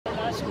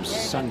Some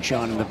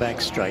sunshine in the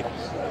back straight.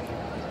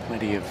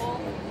 Plenty of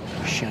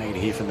shade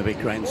here from the big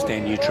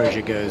grandstand. New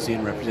Treasure goes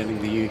in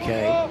representing the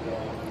UK.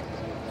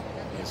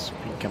 Yes,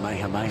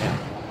 Kamehameha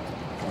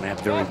coming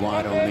out very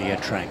wide on the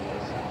track.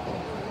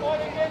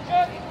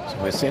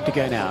 So we're set to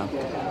go now.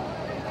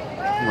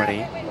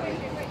 Ready.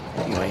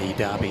 UAE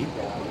Derby.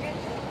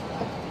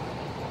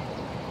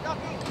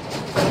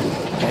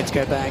 Let's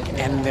go back,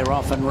 and they're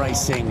off and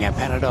racing.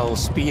 Panadol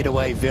speared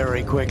away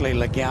very quickly.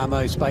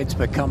 Legamo, Spates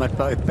per Comet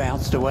both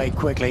bounced away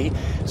quickly.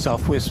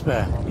 Soft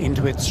Whisper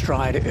into its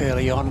stride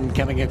early on.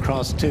 Coming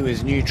across too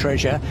is New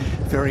Treasure.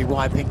 Very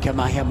wide Pink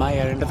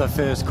Kamehameha into the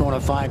first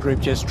corner. Fire Group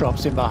just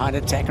drops in behind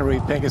it.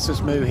 Takaroo, Pegasus,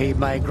 Muhi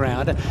made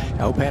ground.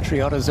 El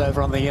Patriota's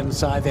over on the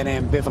inside, then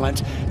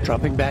Ambivalent.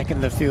 Dropping back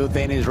in the field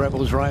then is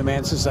Rebels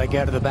Romance as they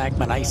go to the back.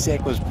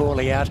 Manasek was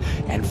poorly out,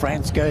 and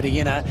Franco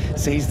Diana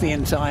sees the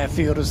entire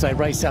field as they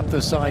race up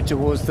the side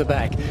towards the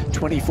back.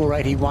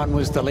 24.81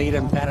 was the lead,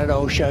 and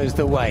Panadol shows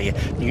the way.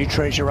 New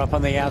Treasure up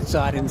on the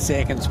outside in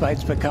second.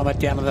 Spates per Comet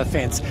down to the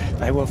fence.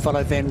 They will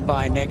follow then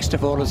by Next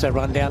of All as they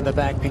run down the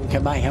back. Pink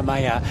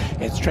Kamehameha.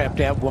 It's trapped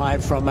out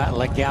wide from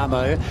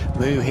Legamo.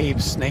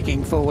 Muhib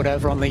sneaking forward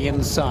over on the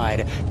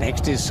inside.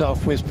 Next is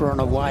Soft Whisper on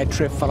a wide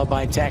trip, followed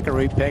by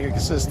Takaroo,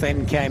 Pegasus.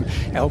 Then came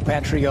El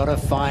Patriota,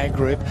 Fire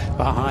Group.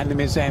 Behind them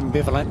is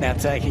Ambivalent. Now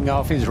taking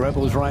off is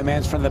Rebels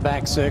Romance from the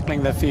back,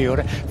 circling the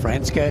field.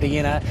 Franco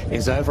Diana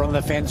is over on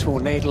the fence. Will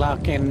need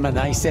luck, and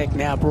Manasek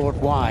now brought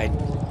wide.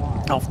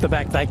 Off the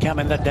back they come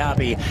in the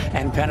Derby,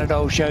 and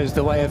Panadol shows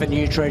the way over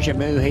New Treasure.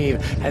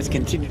 Muhib has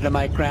continued to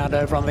make ground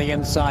over on the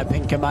inside.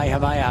 Pink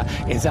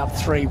Kamehameha is up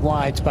 3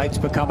 wide. Spates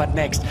per Comet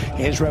next.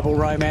 Here's Rebel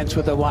Romance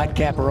with the white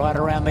cap right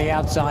around the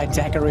outside.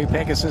 Takaroo,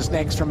 Pegasus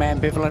next from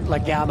Ambivalent.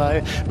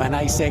 Legamo.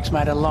 Manasek's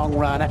made a long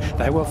run.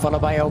 They will follow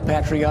by El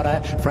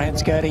Patriota.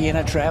 Franco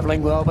Diana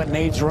travelling well but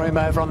needs room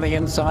over on the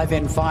inside.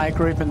 Then Fire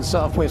Group and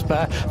Soft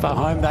Whisper. For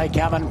home they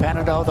come, and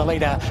Panadol the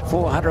leader.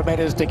 400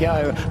 metres to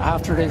go.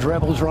 After it is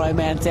Rebels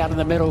Romance out in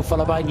the middle,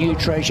 followed by New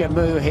Treasure.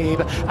 Muhib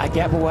a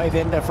gap away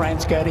then to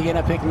Franco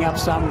Diana, picking up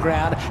some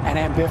ground, and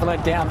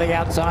Ambivalent down the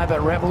outside,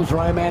 but Rebels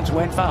Romance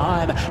went for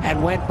home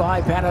and went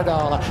by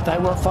Panadol. They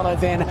were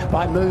followed then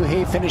by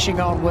Muhib, finishing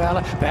on well,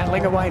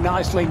 battling away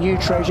nicely. New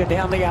Treasure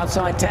down the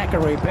outside.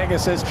 Takaroo,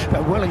 Pegasus,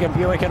 but William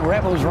Buick and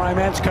Rebels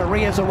Romance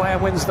careers away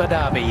and wins the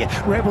Derby.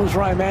 Rebels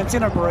Romance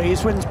in a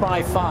breeze wins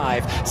by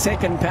 5.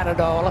 Second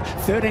Panadol,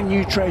 third in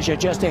New Treasure,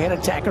 just ahead of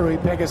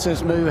Takaroo,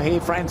 Pegasus,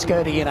 Muhib,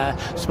 Franco Diana.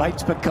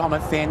 Spates per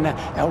Comet then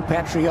El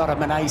Patriota,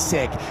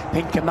 Manasek,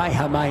 Pink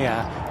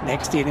Kamehameha.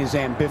 Next in is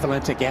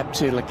Ambivalent, a gap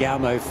to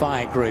Legamo,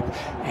 Fire Group,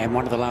 and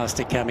one of the last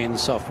to come in,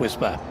 Soft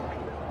Whisper.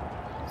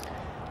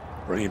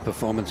 Brilliant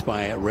performance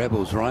by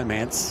Rebels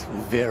Romance.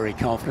 Very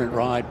confident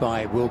ride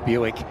by Will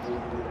Buick.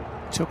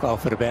 Took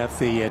off at about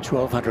the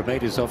 1,200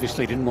 metres.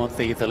 Obviously didn't want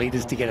the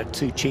leaders to get it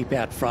too cheap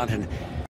out front, and